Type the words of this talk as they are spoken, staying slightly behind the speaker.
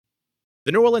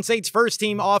The New Orleans Saints first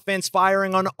team offense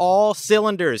firing on all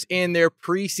cylinders in their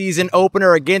preseason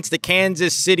opener against the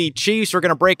Kansas City Chiefs. We're going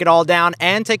to break it all down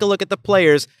and take a look at the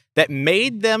players that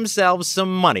made themselves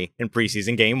some money in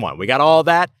preseason game one. We got all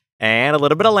that and a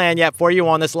little bit of lagniappe for you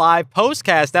on this live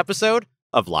postcast episode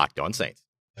of Locked On Saints.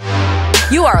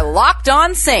 You are Locked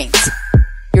On Saints,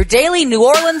 your daily New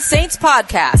Orleans Saints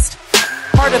podcast.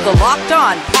 Part of the Locked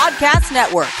On Podcast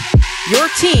Network, your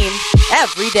team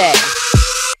every day.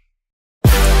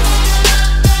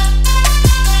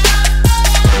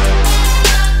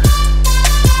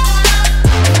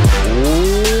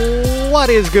 What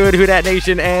is good, Who Dat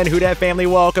Nation and Who Dat family?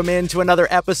 Welcome into another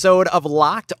episode of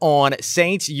Locked On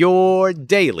Saints, your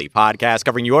daily podcast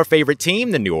covering your favorite team,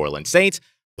 the New Orleans Saints,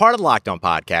 part of the Locked On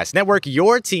Podcast Network,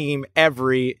 your team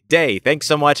every day. Thanks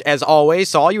so much, as always,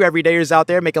 to all you everydayers out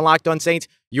there making Locked On Saints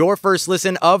your first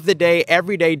listen of the day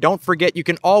every day. Don't forget, you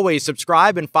can always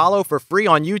subscribe and follow for free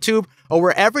on YouTube or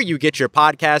wherever you get your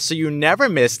podcasts so you never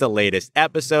miss the latest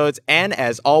episodes. And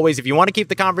as always, if you want to keep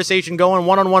the conversation going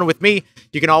one-on-one with me,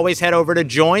 you can always head over to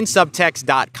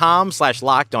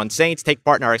joinsubtext.com/LockedOnSaints, take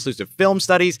part in our exclusive film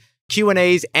studies,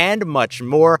 Q&As, and much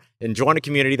more, and join a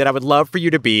community that I would love for you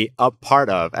to be a part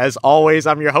of. As always,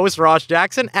 I'm your host, Ross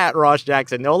Jackson, at Ross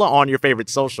Jackson Nola on your favorite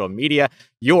social media,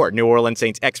 your New Orleans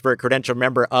Saints expert, credentialed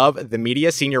member of the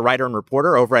media, senior writer and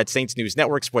reporter over at Saints News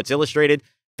Network, Sports Illustrated,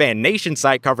 Fan Nation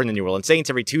site covering the New Orleans Saints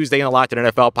every Tuesday on the Locked On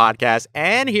NFL podcast,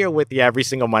 and here with you every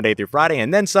single Monday through Friday,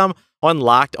 and then some on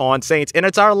Locked On Saints. And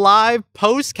it's our live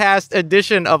postcast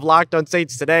edition of Locked On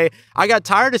Saints today. I got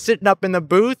tired of sitting up in the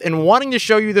booth and wanting to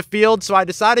show you the field, so I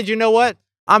decided, you know what?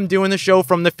 I'm doing the show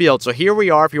from the field. So here we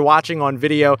are. If you're watching on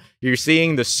video, you're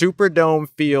seeing the Superdome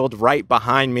field right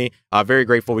behind me. Very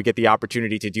grateful we get the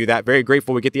opportunity to do that. Very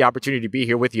grateful we get the opportunity to be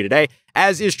here with you today.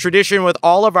 As is tradition with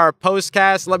all of our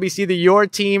postcasts, let me see the Your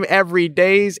Team Every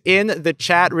Days in the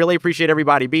chat. Really appreciate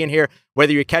everybody being here,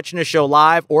 whether you're catching the show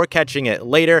live or catching it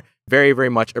later. Very, very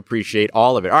much appreciate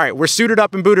all of it. All right, we're suited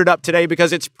up and booted up today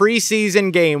because it's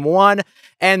preseason game one,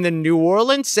 and the New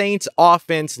Orleans Saints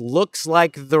offense looks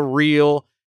like the real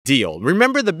deal.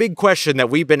 Remember the big question that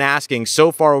we've been asking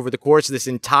so far over the course of this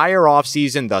entire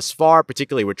offseason thus far,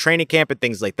 particularly with training camp and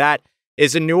things like that.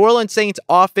 Is the New Orleans Saints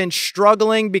offense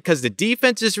struggling because the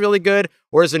defense is really good,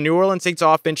 or is the New Orleans Saints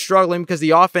offense struggling because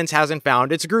the offense hasn't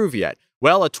found its groove yet?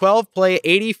 Well, a 12-play,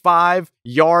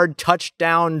 85-yard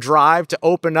touchdown drive to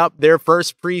open up their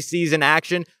first preseason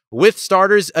action with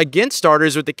starters against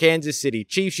starters with the Kansas City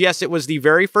Chiefs. Yes, it was the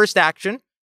very first action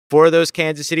for those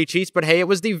Kansas City Chiefs, but hey, it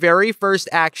was the very first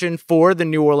action for the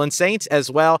New Orleans Saints as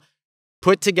well.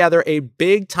 Put together a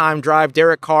big-time drive.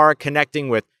 Derek Carr connecting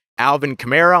with Alvin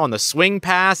Kamara on the swing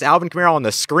pass, Alvin Kamara on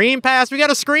the screen pass. We got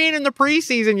a screen in the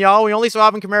preseason, y'all. We only saw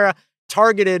Alvin Kamara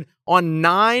targeted on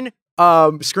 9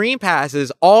 screen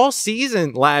passes all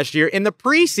season last year. In the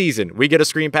preseason, we get a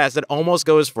screen pass that almost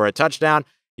goes for a touchdown.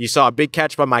 You saw a big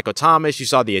catch by Michael Thomas. You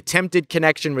saw the attempted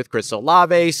connection with Chris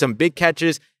Olave, some big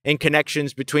catches and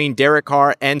connections between Derek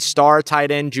Carr and star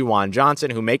tight end Juwan Johnson,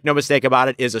 who, make no mistake about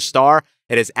it, is a star.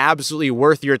 It is absolutely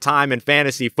worth your time in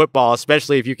fantasy football,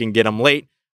 especially if you can get him late.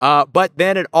 But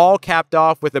then it all capped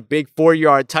off with a big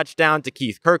 4-yard touchdown to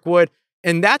Keith Kirkwood.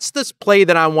 And that's this play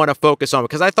that I want to focus on,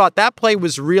 because I thought that play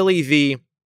was really the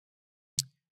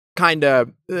kind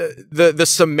of the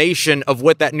summation of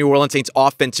what that New Orleans Saints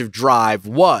offensive drive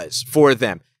was for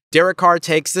them. Derek Carr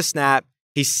takes the snap.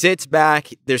 He sits back.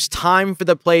 There's time for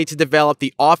the play to develop.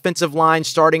 The offensive line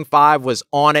starting 5 was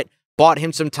on it, bought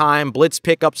him some time, blitz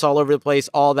pickups all over the place,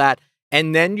 all that.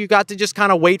 And then you got to just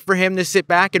kind of wait for him to sit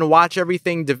back and watch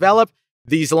everything develop.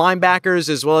 These linebackers,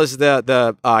 as well as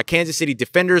the Kansas City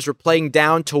defenders, were playing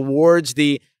down towards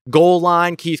the goal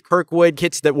line. Keith Kirkwood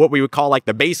hits what we would call like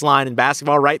the baseline in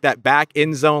basketball, right? That back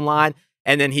end zone line.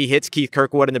 And then he hits Keith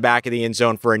Kirkwood in the back of the end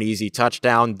zone for an easy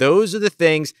touchdown. Those are the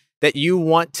things that you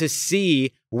want to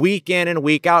see week in and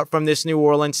week out from this New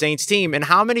Orleans Saints team. And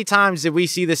how many times did we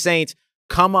see the Saints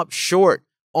come up short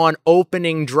on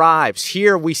opening drives?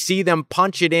 Here we see them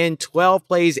punch it in, 12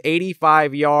 plays,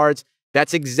 85 yards.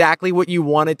 That's exactly what you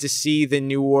wanted to see the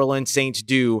New Orleans Saints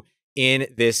do in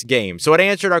this game. So it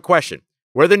answered our question.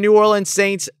 Was the New Orleans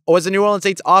Saints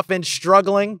offense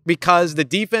struggling because the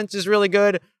defense is really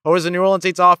good, or was the New Orleans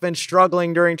Saints offense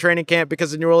struggling during training camp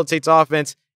because the New Orleans Saints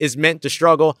offense is meant to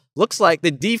struggle? Looks like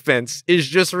the defense is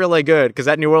just really good because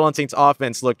that New Orleans Saints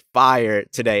offense looked fire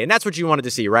today. And that's what you wanted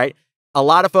to see, right? A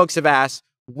lot of folks have asked,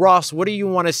 Ross, what do you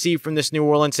want to see from this New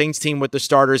Orleans Saints team with the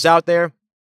starters out there?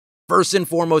 First and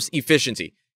foremost,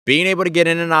 efficiency. Being able to get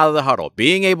in and out of the huddle,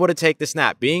 being able to take the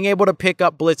snap, being able to pick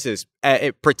up blitzes,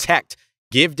 protect,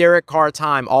 Give Derek Carr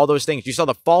time, all those things. You saw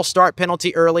the false start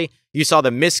penalty early. You saw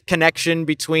the misconnection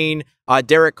between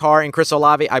Derek Carr and Chris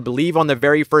Olave, I believe on the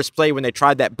very first play when they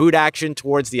tried that boot action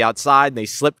towards the outside and they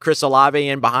slipped Chris Olave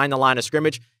in behind the line of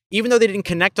scrimmage. Even though they didn't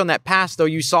connect on that pass, though,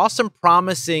 you saw some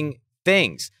promising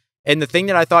things. And the thing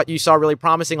that I thought you saw really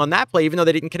promising on that play, even though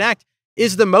they didn't connect,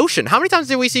 is the motion. How many times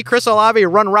did we see Chris Olave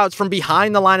run routes from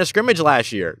behind the line of scrimmage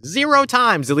last year? 0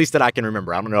 times, at least that I can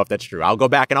remember. I don't know if that's true. I'll go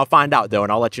back and I'll find out, though,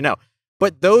 and I'll let you know.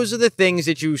 But those are the things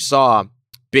that you saw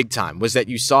big time, was that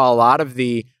you saw a lot of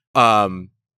the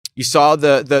you saw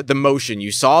the motion,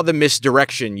 you saw the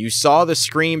misdirection, you saw the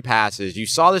screen passes, you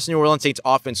saw this New Orleans Saints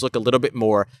offense look a little bit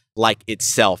more like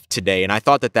itself today, and I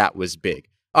thought that that was big.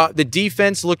 The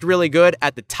defense looked really good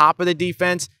at the top of the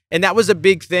defense, and that was a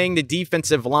big thing. The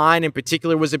defensive line in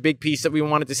particular was a big piece that we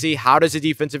wanted to see. How does the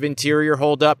defensive interior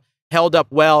hold up? Held up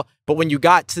well, but when you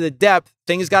got to the depth,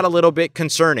 things got a little bit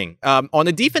concerning. On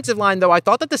the defensive line, though, I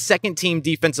thought that the second team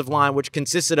defensive line, which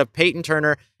consisted of Peyton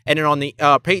Turner, and then on the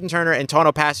Peyton Turner and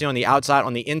Tono Passio on the outside,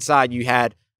 on the inside, you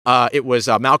had it was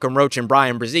Malcolm Roach and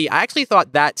Brian Brzee. I actually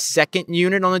thought that second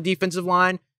unit on the defensive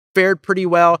line fared pretty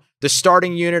well. The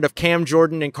starting unit of Cam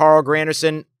Jordan and Carl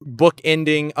Granderson,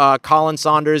 bookending Colin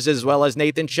Saunders as well as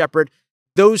Nathan Shepard,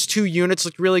 those two units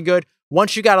looked really good.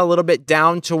 Once you got a little bit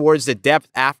down towards the depth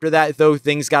after that, though,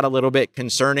 things got a little bit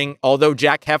concerning. Although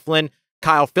Jack Heflin,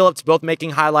 Kyle Phillips, both making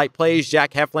highlight plays.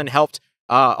 Jack Heflin helped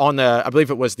on the, I believe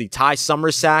it was the Ty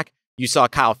Summers sack. You saw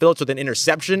Kyle Phillips with an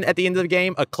interception at the end of the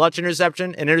game, a clutch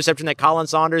interception, an interception that Colin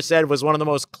Saunders said was one of the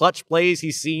most clutch plays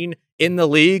he's seen in the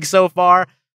league so far.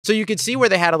 So you could see where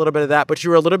they had a little bit of that, but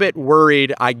you were a little bit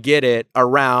worried, I get it,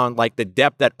 around like the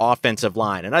depth at offensive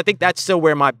line. And I think that's still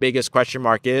where my biggest question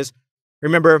mark is.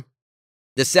 Remember,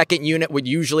 the second unit would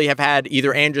usually have had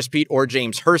either Andrus Peat or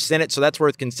James Hurst in it, so that's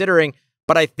worth considering.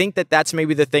 But I think that that's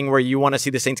maybe the thing where you want to see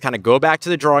the Saints kind of go back to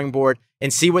the drawing board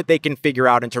and see what they can figure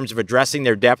out in terms of addressing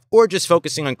their depth or just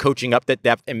focusing on coaching up that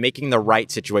depth and making the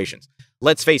right situations.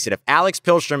 Let's face it, if Alex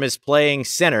Pihlstrom is playing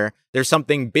center, there's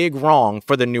something big wrong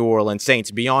for the New Orleans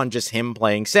Saints beyond just him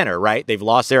playing center, right? They've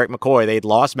lost Eric McCoy. They'd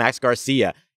lost Max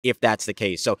Garcia, if that's the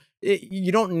case. So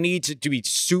you don't need to be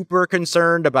super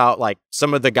concerned about like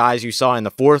some of the guys you saw in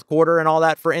the fourth quarter and all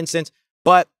that, for instance,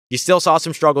 but you still saw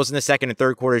some struggles in the second and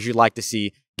third quarters you'd like to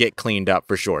see get cleaned up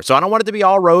for sure. So I don't want it to be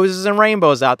all roses and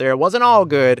rainbows out there. It wasn't all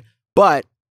good, but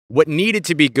what needed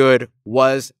to be good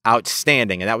was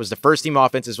outstanding, and that was the first team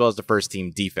offense as well as the first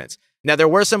team defense. Now, there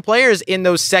were some players in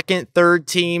those second, third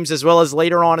teams as well as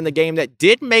later on in the game that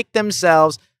did make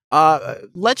themselves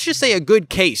let's just say a good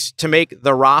case to make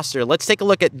the roster. Let's take a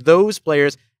look at those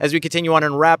players as we continue on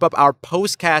and wrap up our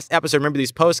postcast episode. Remember,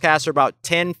 these postcasts are about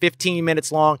 10, 15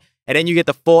 minutes long, and then you get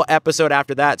the full episode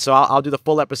after that. So I'll do the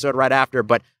full episode right after,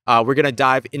 but we're going to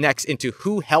dive next into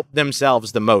who helped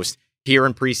themselves the most here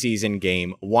in preseason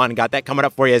game 1. Got that coming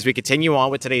up for you as we continue on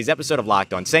with today's episode of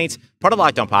Locked On Saints, part of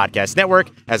Locked On Podcast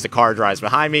Network, as the car drives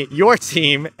behind me, your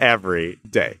team every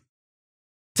day.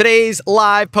 Today's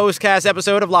live postcast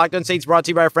episode of Locked On Saints brought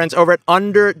to you by our friends over at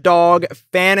Underdog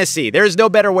Fantasy. There's no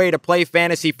better way to play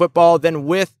fantasy football than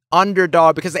with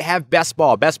Underdog because they have Best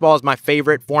Ball. Best Ball is my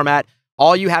favorite format.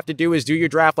 All you have to do is do your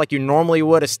draft like you normally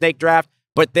would a snake draft,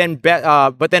 but then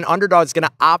Underdog is going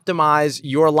to optimize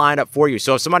your lineup for you.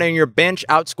 So if somebody on your bench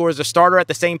outscores a starter at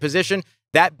the same position,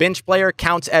 that bench player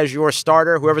counts as your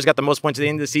starter. Whoever's got the most points at the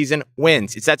end of the season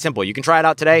wins. It's that simple. You can try it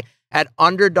out today at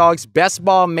Underdog's Best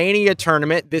Ball Mania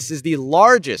tournament. This is the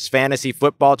largest fantasy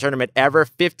football tournament ever.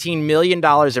 $15 million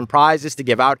in prizes to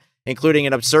give out, including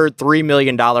an absurd $3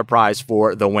 million prize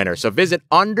for the winner. So visit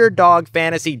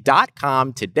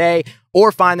UnderdogFantasy.com today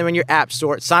or find them in your app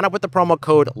store. Sign up with the promo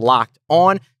code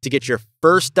LOCKEDON to get your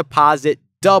first deposit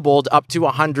doubled up to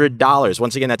 $100.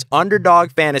 Once again, that's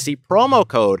Underdog Fantasy, promo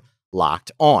code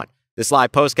LOCKEDON. This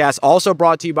live postcast also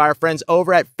brought to you by our friends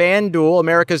over at FanDuel,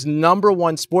 America's #1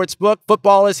 sportsbook.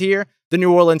 Football is here. The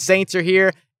New Orleans Saints are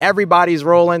here. Everybody's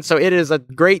rolling. So it is a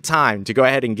great time to go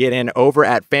ahead and get in over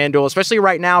at FanDuel, especially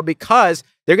right now because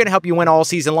they're going to help you win all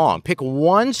season long. Pick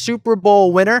one Super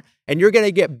Bowl winner and you're going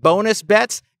to get bonus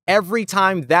bets every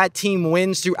time that team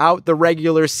wins throughout the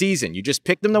regular season. You just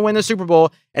pick them to win the Super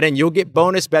Bowl, and then you'll get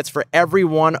bonus bets for every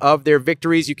one of their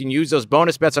victories. You can use those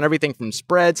bonus bets on everything from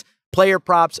spreads, player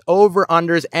props,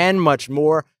 over-unders, and much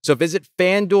more. So visit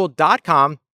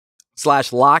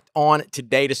FanDuel.com/LockedOn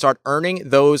today to start earning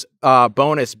those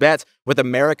bonus bets with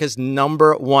America's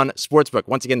 #1 sportsbook.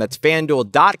 Once again, that's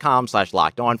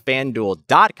FanDuel.com/LockedOn,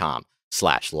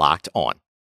 FanDuel.com/LockedOn.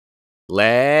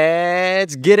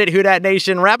 Let's get it, Who Dat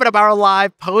Nation. Wrapping up our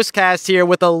live postcast here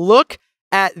with a look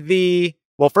at the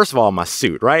Well, first of all, my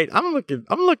suit, right? I'm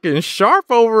looking sharp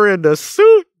over in the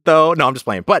suit, though. No, I'm just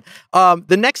playing. But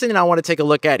the next thing that I want to take a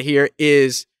look at here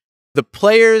is the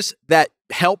players that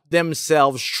helped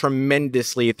themselves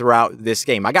tremendously throughout this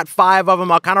game. I got 5 of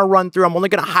them. I'll kind of run through. I'm only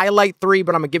going to highlight 3,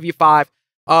 but I'm going to give you 5.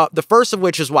 The first of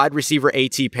which is wide receiver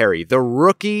A.T. Perry, the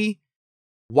rookie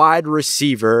wide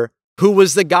receiver who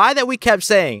was the guy that we kept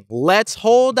saying, let's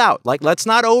hold out. Like, let's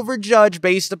not overjudge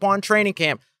based upon training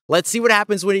camp. Let's see what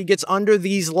happens when he gets under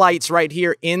these lights right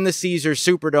here in the Caesars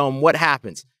Superdome. What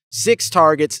happens? 6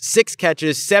 targets, 6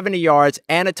 catches, 70 yards,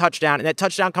 and a touchdown. And that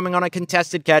touchdown coming on a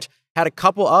contested catch, had a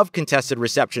couple of contested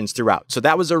receptions throughout. So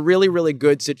that was a really, really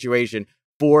good situation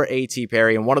for A.T.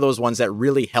 Perry, and one of those ones that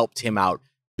really helped him out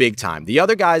big time. The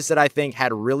other guys that I think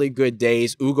had really good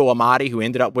days, Ugo Amadi, who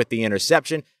ended up with the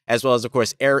interception, as well as, of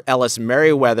course, Ellis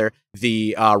Merriweather,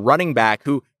 the running back,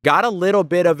 who got a little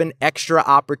bit of an extra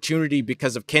opportunity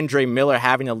because of Kendre Miller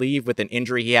having to leave with an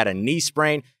injury. He had a knee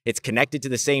sprain. It's connected to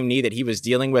the same knee that he was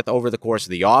dealing with over the course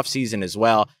of the offseason as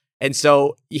well. And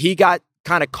so he got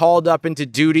kind of called up into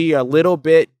duty a little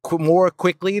bit more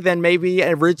quickly than maybe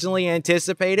originally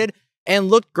anticipated and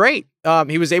looked great.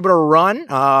 He was able to run.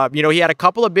 He had a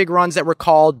couple of big runs that were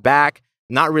called back.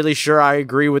 Not really sure I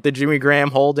agree with the Jimmy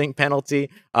Graham holding penalty.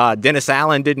 Dennis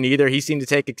Allen didn't either. He seemed to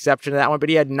take exception to that one, but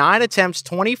he had 9 attempts,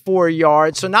 24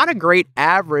 yards. So not a great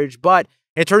average, but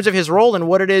in terms of his role and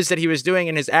what it is that he was doing,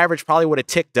 and his average probably would have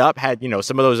ticked up had,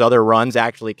 some of those other runs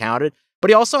actually counted.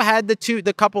 But he also had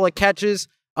the couple of catches.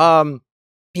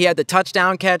 He had the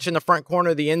touchdown catch in the front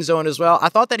corner of the end zone as well. I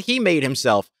thought that he made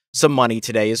himself some money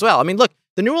today as well. I mean, look,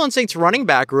 the New Orleans Saints running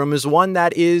back room is one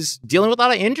that is dealing with a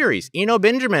lot of injuries. Eno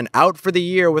Benjamin out for the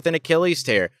year with an Achilles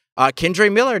tear. Kendre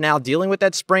Miller now dealing with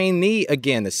that sprained knee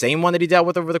again, the same one that he dealt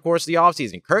with over the course of the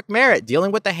offseason. Kirk Merritt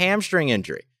dealing with the hamstring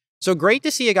injury. So great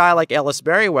to see a guy like Ellis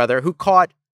Merriweather who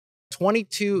caught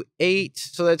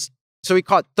 22-8. So he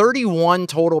caught 31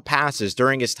 total passes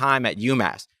during his time at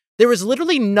UMass. There was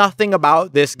literally nothing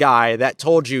about this guy that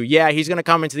told you, yeah, he's going to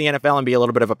come into the NFL and be a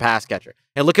little bit of a pass catcher.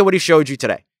 And look at what he showed you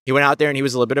today. He went out there and he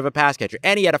was a little bit of a pass catcher.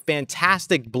 And he had a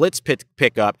fantastic blitz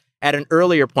pickup at an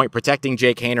earlier point, protecting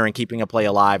Jake Haener and keeping a play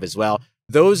alive as well.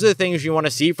 Those are the things you want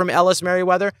to see from Ellis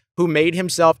Merriweather, who made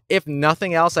himself, if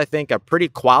nothing else, I think, a pretty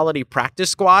quality practice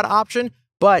squad option,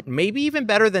 but maybe even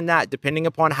better than that, depending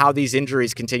upon how these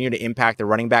injuries continue to impact the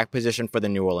running back position for the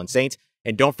New Orleans Saints.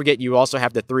 And don't forget, you also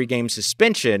have the 3-game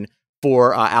suspension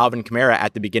for Alvin Kamara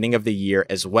at the beginning of the year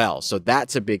as well. So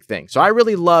that's a big thing. So I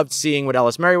really loved seeing what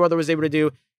Ellis Merriweather was able to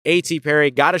do. A.T. Perry,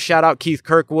 got to shout out Keith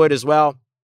Kirkwood as well.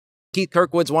 Keith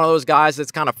Kirkwood's one of those guys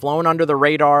that's kind of flown under the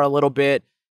radar a little bit.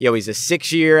 He's a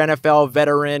 6-year NFL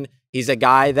veteran. He's a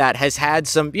guy that has had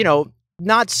some,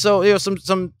 not so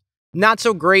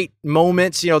great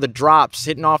moments, the drops,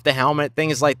 hitting off the helmet,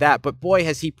 things like that. But boy,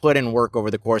 has he put in work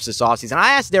over the course of this offseason.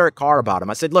 I asked Derek Carr about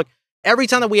him. I said, look, every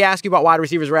time that we ask you about wide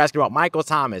receivers, we're asking about Michael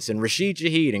Thomas and Rashid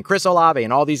Shaheed and Chris Olave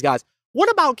and all these guys.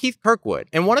 What about Keith Kirkwood?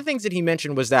 And one of the things that he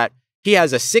mentioned was that he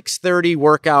has a 6:30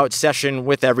 workout session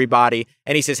with everybody.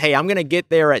 And he says, hey, I'm going to get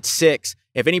there at 6.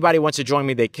 If anybody wants to join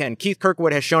me, they can. Keith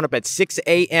Kirkwood has shown up at 6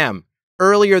 a.m.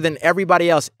 earlier than everybody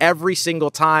else every single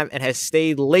time and has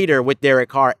stayed later with Derek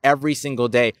Carr every single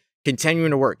day, continuing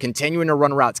to work, continuing to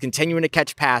run routes, continuing to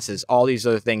catch passes, all these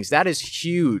other things. That is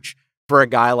huge for a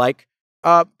guy like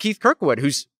Keith Kirkwood,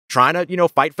 who's trying to,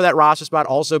 fight for that roster spot,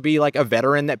 also be like a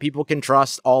veteran that people can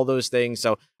trust, all those things.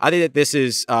 So I think that this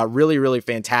is really, really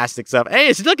fantastic stuff.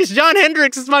 Hey, look, it's John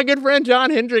Hendricks. It's my good friend, John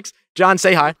Hendricks. John,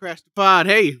 say hi. Crash the pod.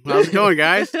 Hey, how's it going,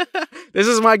 guys? This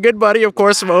is my good buddy, of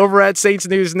course, from over at Saints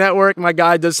News Network. My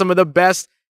guy does some of the best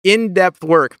in-depth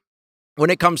work when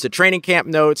it comes to training camp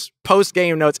notes,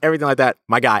 post-game notes, everything like that.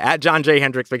 My guy, at John J.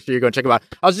 Hendricks. Make sure you go and check him out.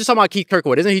 I was just talking about Keith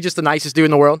Kirkwood. Isn't he just the nicest dude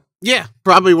in the world? Yeah,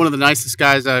 probably one of the nicest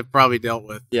guys I've probably dealt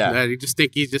with. Yeah. I just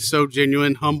think he's just so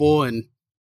genuine, humble, and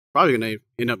probably going to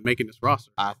end up making this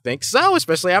roster. I think so,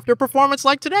 especially after a performance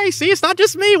like today. See, it's not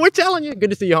just me. We're telling you. Good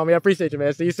to see you, homie. I appreciate you,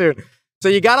 man. See you soon. So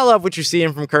you got to love what you're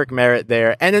seeing from Kirk Merritt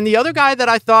there. And then the other guy that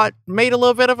I thought made a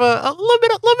little bit of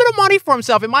money for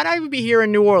himself. It might not even be here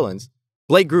in New Orleans.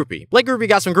 Blake Grupe. Blake Grupe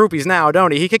got some groupies now,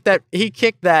 don't he? He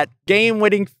kicked that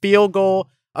game-winning field goal,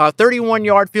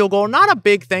 31-yard field goal. Not a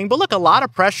big thing, but look, a lot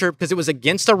of pressure because it was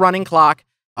against a running clock.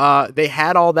 They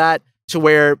had all that to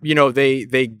where,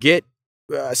 they get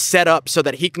set up so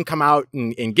that he can come out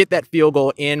and get that field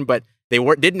goal in, but they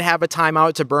didn't have a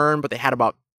timeout to burn, but they had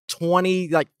about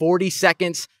 40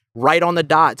 seconds right on the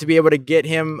dot to be able to get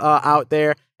him out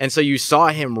there. And so you saw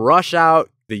him rush out,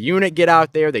 the unit get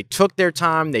out there. They took their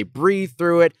time. They breathed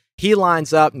through it. He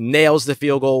lines up, nails the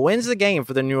field goal, wins the game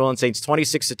for the New Orleans Saints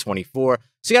 26-24.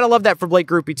 So you got to love that for Blake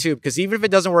Grupe too, because even if it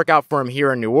doesn't work out for him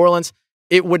here in New Orleans,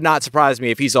 it would not surprise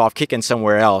me if he's off kicking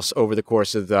somewhere else over the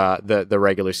course of the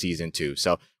regular season too.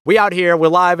 So we out here, we're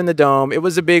live in the Dome. It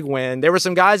was a big win. There were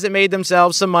some guys that made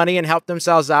themselves some money and helped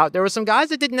themselves out. There were some guys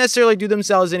that didn't necessarily do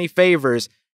themselves any favors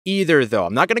either, though.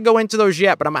 I'm not going to go into those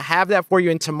yet, but I'm going to have that for you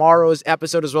in tomorrow's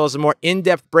episode, as well as a more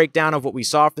in-depth breakdown of what we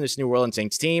saw from this New Orleans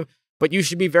Saints team. But you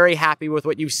should be very happy with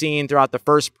what you've seen throughout the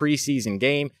first preseason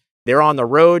game. They're on the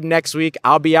road next week.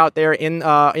 I'll be out there in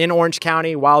Orange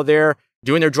County while they're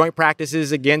doing their joint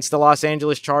practices against the Los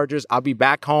Angeles Chargers. I'll be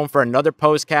back home for another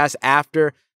postcast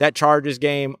after that Chargers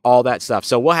game, all that stuff.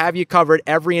 So we'll have you covered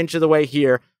every inch of the way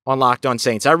here on Locked On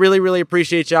Saints. I really, really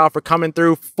appreciate y'all for coming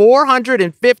through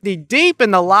 450 deep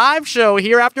in the live show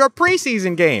here after a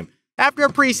preseason game.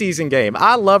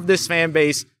 I love this fan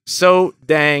base so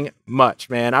dang much,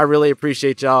 man. I really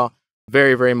appreciate y'all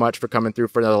very, very much for coming through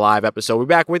for another live episode. We'll be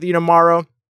back with you tomorrow.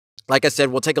 Like I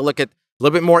said, we'll take a look at a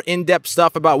little bit more in-depth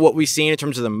stuff about what we've seen in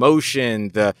terms of the motion,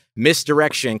 the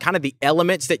misdirection, kind of the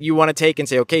elements that you want to take and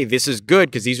say, okay, this is good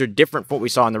because these are different from what we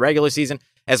saw in the regular season,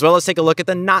 as well as take a look at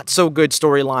the not-so-good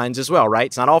storylines as well, right?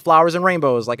 It's not all flowers and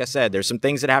rainbows, like I said. There's some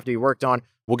things that have to be worked on.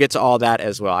 We'll get to all that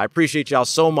as well. I appreciate y'all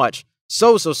so much.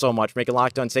 So much for making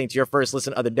Locked On Saints your first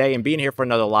listen of the day and being here for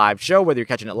another live show, whether you're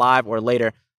catching it live or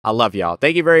later. I love y'all.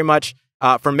 Thank you very much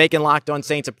for making Locked On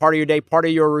Saints a part of your day, part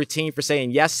of your routine, for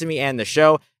saying yes to me and the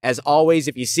show. As always,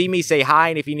 if you see me, say hi.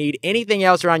 And if you need anything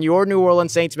else around your New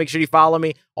Orleans Saints, make sure you follow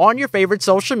me on your favorite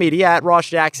social media at Ross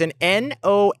Jackson,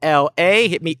 NOLA.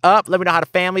 Hit me up. Let me know how the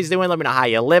family's doing. Let me know how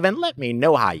you're living. Let me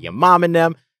know how your mom and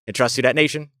them. And trust you, that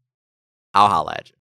nation. I'll holla at you.